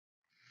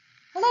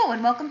Hello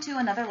and welcome to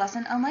another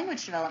lesson on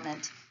language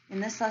development. In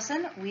this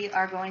lesson, we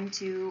are going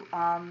to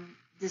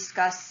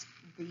discuss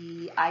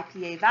the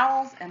IPA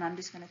vowels, and I'm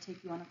just going to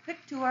take you on a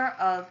quick tour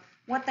of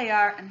what they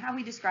are and how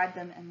we describe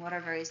them and what our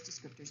various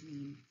descriptors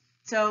mean.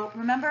 So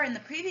remember, in the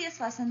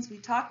previous lessons, we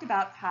talked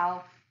about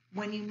how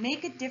when you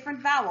make a different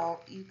vowel,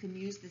 you can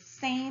use the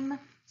same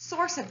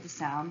source of the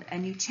sound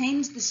and you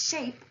change the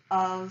shape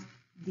of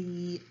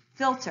the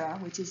filter,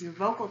 which is your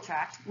vocal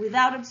tract,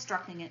 without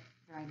obstructing it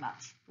very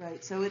much,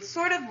 right? So it's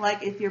sort of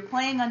like if you're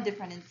playing on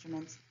different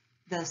instruments,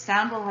 the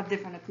sound will have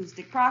different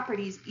acoustic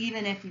properties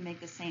even if you make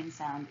the same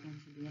sound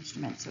into the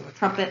instrument. So a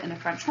trumpet and a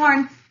French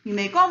horn, you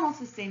make almost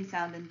the same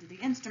sound into the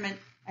instrument,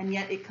 and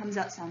yet it comes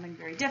out sounding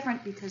very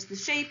different because the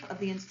shape of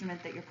the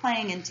instrument that you're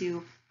playing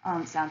into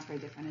sounds very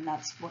different, and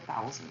that's what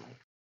vowels are like.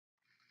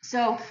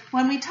 So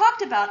when we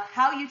talked about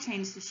how you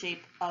change the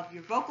shape of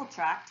your vocal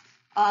tract,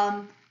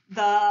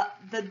 the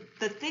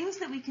things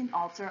that we can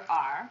alter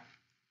are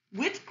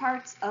which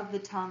parts of the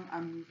tongue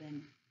are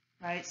moving,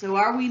 right? So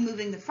are we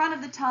moving the front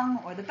of the tongue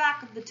or the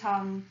back of the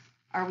tongue?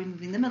 Are we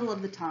moving the middle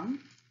of the tongue?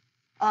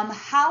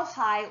 How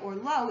high or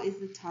low is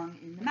the tongue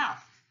in the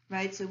mouth,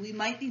 right? So we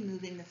might be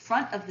moving the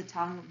front of the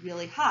tongue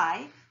really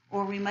high,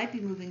 or we might be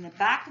moving the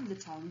back of the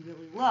tongue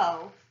really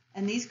low,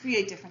 and these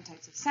create different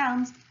types of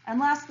sounds. And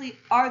lastly,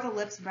 are the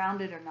lips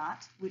rounded or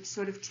not, which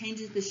sort of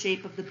changes the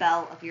shape of the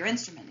bell of your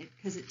instrument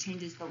because it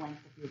changes the length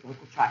of your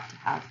vocal tract to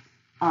have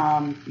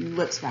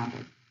lips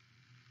rounded.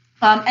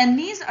 And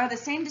these are the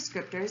same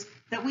descriptors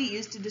that we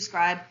use to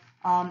describe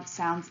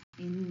sounds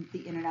in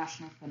the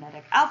International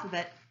Phonetic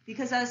Alphabet,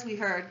 because as we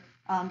heard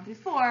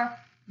before,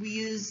 we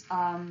use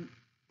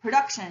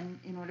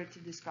production in order to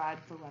describe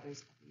the letters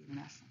of the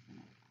International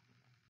Phonetic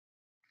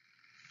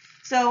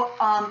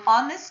Alphabet. So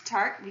on this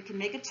chart, we can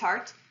make a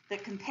chart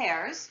that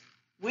compares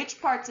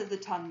which parts of the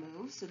tongue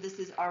move. So this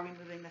is, are we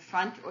moving the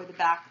front or the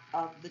back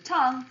of the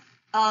tongue,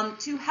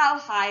 to how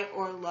high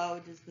or low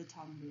does the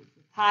tongue move,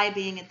 with high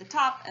being at the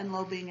top and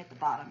low being at the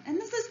bottom. And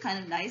this is kind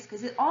of nice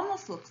because it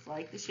almost looks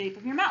like the shape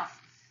of your mouth.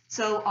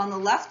 So on the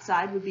left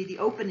side would be the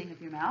opening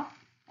of your mouth,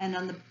 and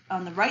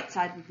on the right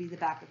side would be the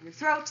back of your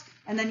throat.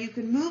 And then you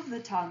can move the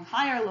tongue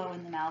high or low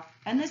in the mouth,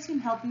 and this can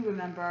help you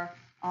remember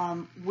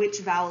which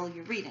vowel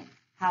you're reading,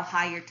 how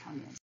high your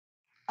tongue is.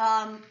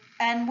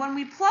 And when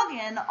we plug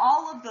in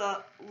all of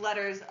the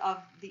letters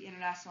of the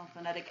International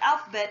Phonetic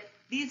Alphabet,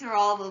 these are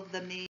all of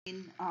the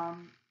main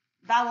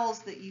vowels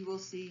that you will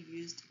see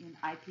used in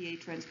IPA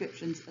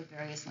transcriptions of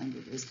various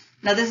languages.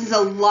 Now, this is a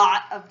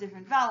lot of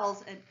different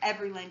vowels, and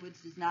every language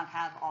does not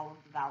have all of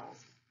the vowels.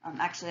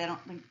 Actually, I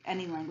don't think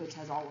any language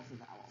has all of the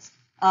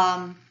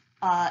vowels.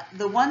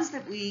 The ones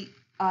that we,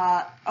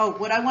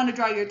 what I want to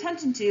draw your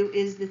attention to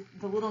is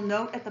the little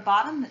note at the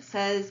bottom that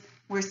says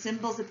where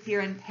symbols appear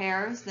in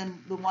pairs, then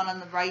the one on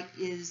the right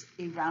is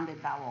a rounded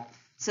vowel.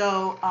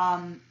 So,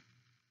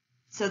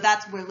 so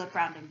that's where lip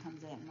rounding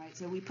comes in, right?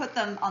 So we put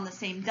them on the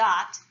same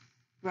dot,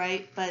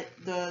 right? But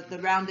the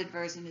rounded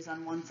version is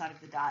on one side of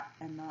the dot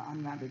and the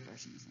unrounded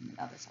version is on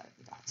the other side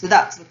of the dot. So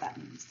that's what that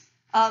means.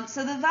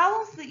 So the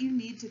vowels that you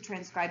need to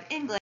transcribe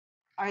English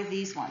are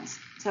these ones.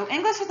 So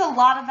English has a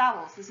lot of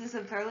vowels. This is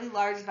a fairly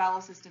large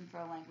vowel system for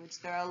a language.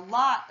 There are a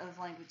lot of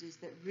languages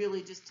that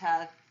really just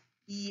have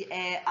E,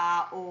 E,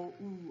 A, O,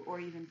 U,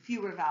 or even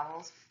fewer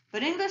vowels.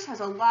 But English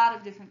has a lot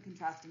of different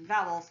contrasting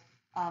vowels,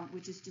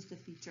 which is just a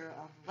feature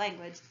of the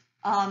language.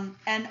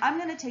 And I'm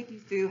going to take you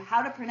through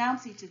how to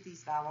pronounce each of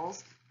these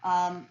vowels,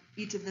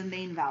 each of the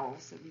main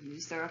vowels that we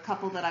use. There are a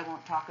couple that I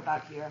won't talk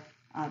about here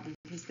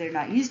because they're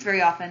not used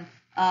very often.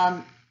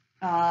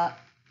 But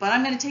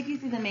I'm going to take you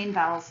through the main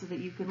vowels so that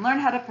you can learn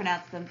how to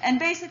pronounce them. And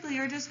basically,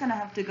 you're just going to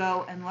have to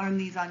go and learn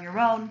these on your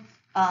own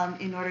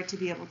in order to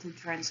be able to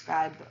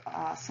transcribe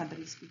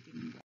somebody speaking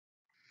English.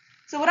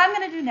 So what I'm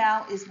going to do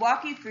now is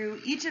walk you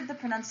through each of the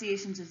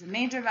pronunciations of the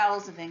major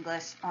vowels of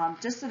English,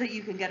 just so that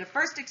you can get a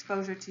first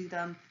exposure to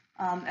them.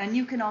 And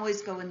you can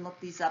always go and look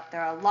these up.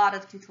 There are a lot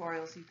of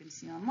tutorials you can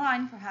see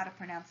online for how to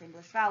pronounce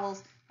English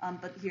vowels,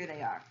 but here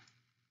they are.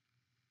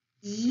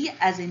 E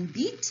as in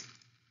beat,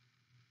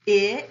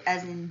 I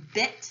as in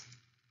bit,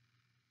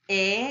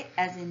 A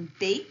as in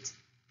bait,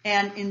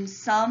 and in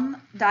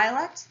some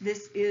dialects,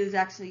 this is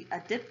actually a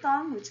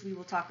diphthong, which we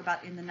will talk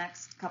about in the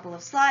next couple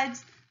of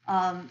slides.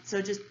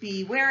 So just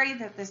be wary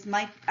that this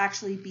might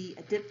actually be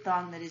a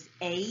diphthong that is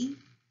A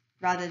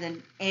rather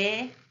than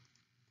E.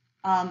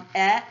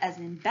 As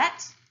in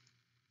bet,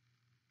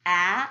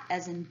 A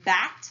as in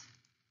bat,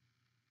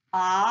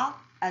 A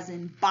as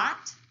in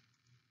bot,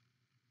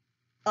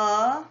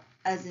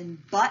 as in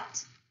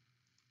butt,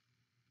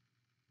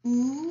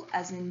 U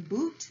as in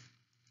boot,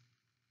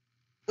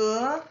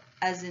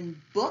 as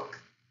in book.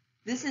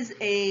 This is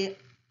a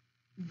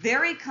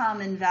very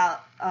common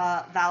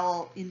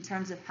vowel in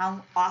terms of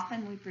how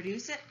often we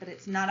produce it, but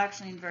it's not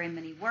actually in very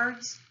many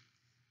words.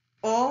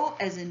 O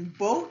as in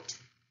boat,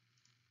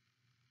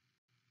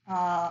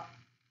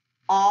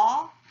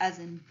 aw as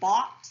in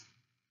bought.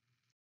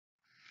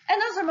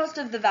 And those are most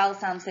of the vowel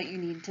sounds that you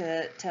need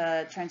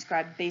to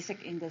transcribe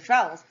basic English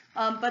vowels.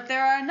 But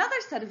there are another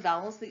set of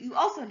vowels that you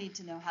also need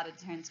to know how to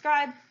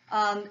transcribe.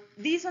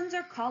 These ones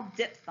are called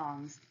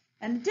diphthongs.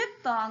 And a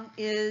diphthong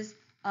is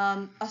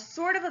a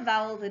sort of a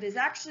vowel that is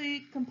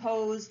actually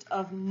composed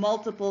of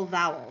multiple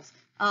vowels.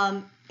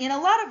 In a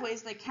lot of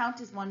ways, they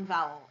count as one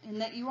vowel in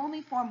that you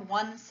only form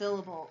one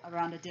syllable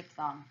around a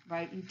diphthong,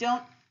 right? You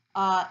don't,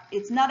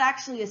 it's not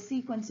actually a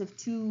sequence of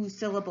two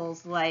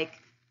syllables like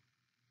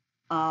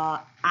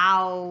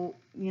ow,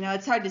 you know,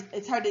 it's hard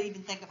to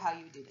even think of how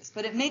you do this,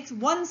 but it makes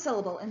one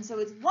syllable, and so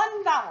it's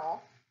one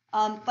vowel,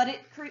 but it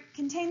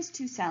contains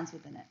two sounds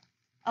within it.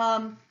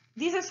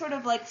 These are sort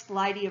of like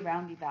slidey,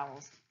 roundy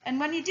vowels. And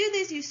when you do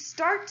these, you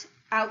start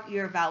out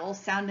your vowel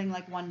sounding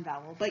like one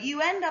vowel, but you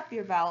end up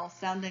your vowel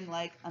sounding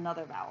like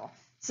another vowel.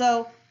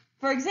 So,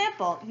 for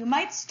example, you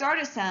might start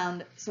a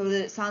sound so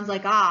that it sounds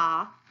like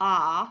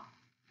ah,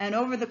 and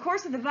over the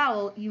course of the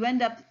vowel, you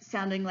end up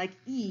sounding like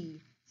e.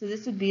 So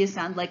this would be a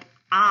sound like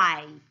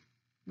I,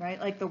 right?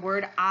 Like the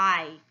word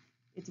I.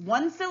 It's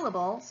one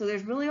syllable, so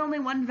there's really only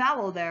one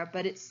vowel there,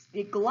 but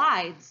it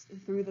glides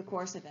through the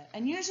course of it.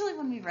 And usually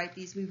when we write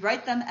these, we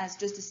write them as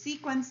just a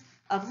sequence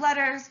of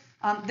letters.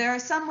 There are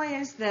some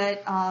ways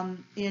that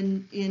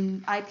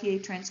in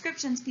IPA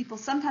transcriptions, people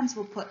sometimes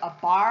will put a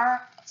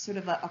bar, sort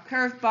of a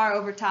curved bar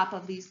over top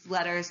of these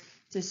letters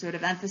to sort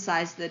of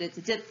emphasize that it's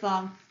a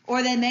diphthong,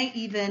 or they may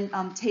even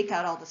take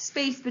out all the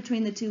space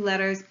between the two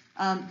letters,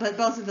 but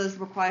both of those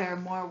require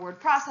more word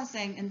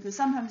processing, and so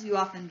sometimes you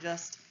often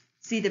just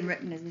see them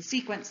written as a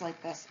sequence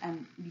like this,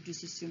 and you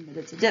just assume that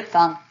it's a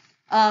diphthong.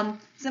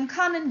 Some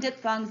common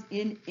diphthongs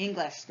in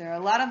English. There are a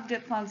lot of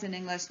diphthongs in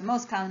English. The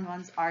most common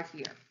ones are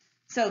here.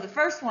 So the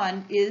first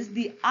one is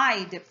the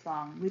I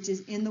diphthong, which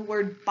is in the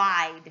word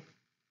bide,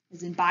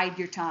 as in bide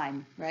your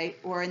time, right?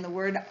 Or in the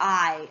word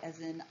I, as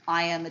in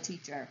I am a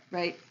teacher,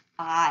 right?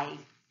 I.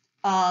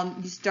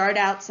 You start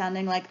out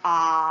sounding like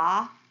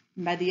ah,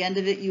 and by the end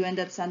of it you end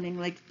up sounding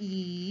like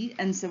e,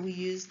 and so we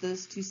use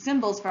those two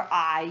symbols for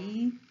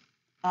I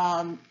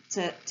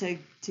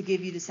to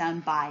give you the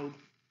sound bide.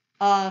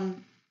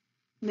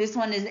 This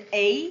one is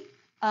a.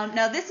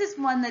 Now this is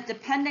one that,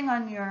 depending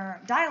on your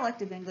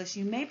dialect of English,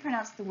 you may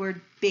pronounce the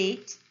word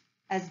bait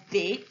as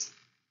bait.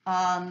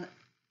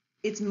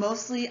 It's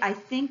mostly, I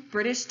think,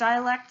 British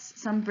dialects.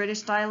 Some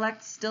British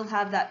dialects still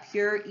have that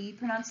pure E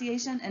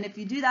pronunciation, and if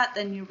you do that,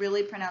 then you're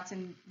really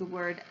pronouncing the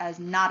word as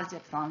not a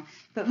diphthong.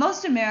 But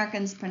most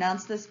Americans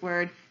pronounce this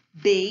word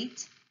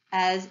bait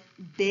as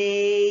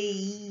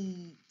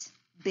bait.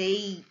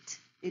 Bait.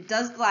 It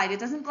does glide.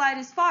 It doesn't glide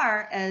as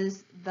far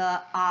as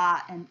the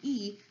ah and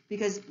e,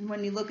 because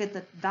when you look at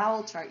the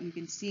vowel chart, you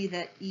can see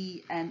that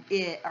e and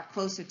I are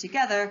closer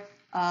together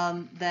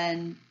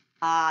than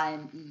ah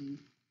and e.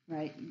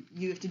 Right?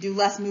 You have to do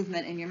less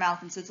movement in your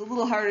mouth, and so it's a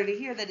little harder to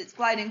hear that it's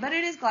gliding, but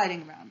it is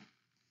gliding around.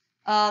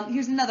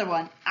 Here's another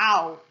one,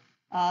 ow,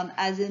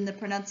 as in the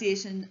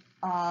pronunciation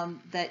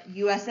that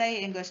USA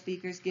English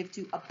speakers give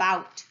to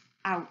about,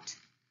 out,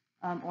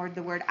 or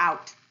the word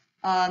out.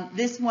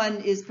 This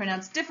one is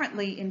pronounced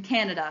differently in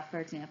Canada, for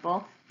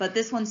example, but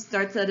this one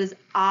starts out as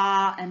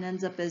ah and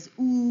ends up as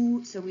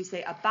oo, so we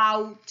say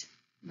about,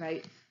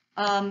 right?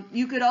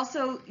 You could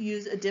also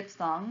use a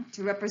diphthong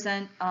to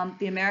represent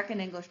the American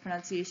English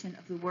pronunciation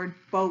of the word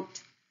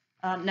boat.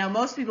 Now,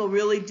 most people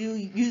really do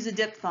use a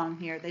diphthong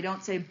here. They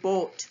don't say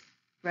boat,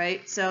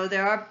 right? So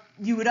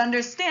you would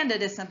understand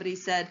it if somebody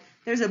said,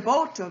 there's a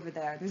boat over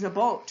there, there's a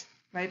boat,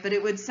 right? But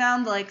it would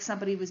sound like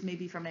somebody was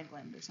maybe from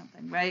England or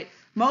something, right?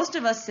 Most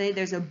of us say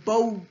there's a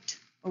boat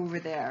over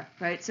there,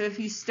 right? So if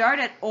you start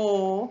at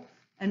o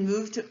and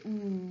move to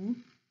oo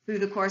through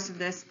the course of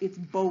this, it's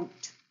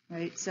boat.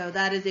 Right, so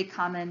that is a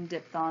common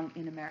diphthong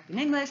in American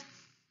English.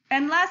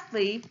 And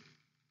lastly,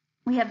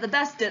 we have the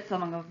best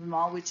diphthong of them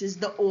all, which is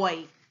the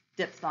oi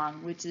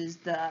diphthong, which is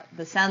the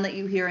sound that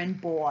you hear in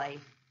boy.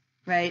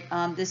 Right,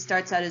 this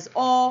starts out as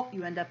o,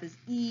 you end up as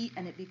e,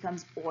 and it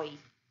becomes oi.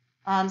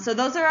 So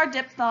those are our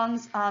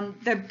diphthongs.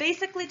 They're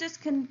basically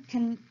just you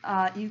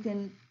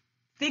can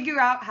figure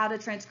out how to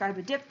transcribe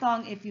a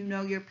diphthong if you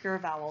know your pure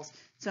vowels.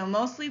 So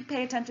mostly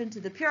pay attention to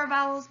the pure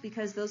vowels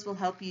because those will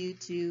help you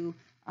to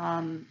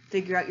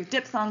figure out your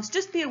diphthongs.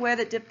 Just be aware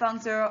that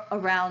diphthongs are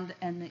around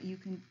and that you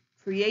can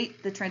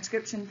create the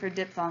transcription for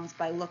diphthongs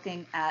by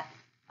looking at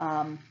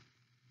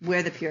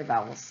where the pure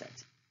vowels sit.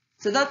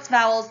 So that's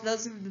vowels.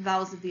 Those are the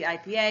vowels of the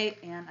IPA,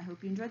 and I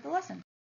hope you enjoyed the lesson.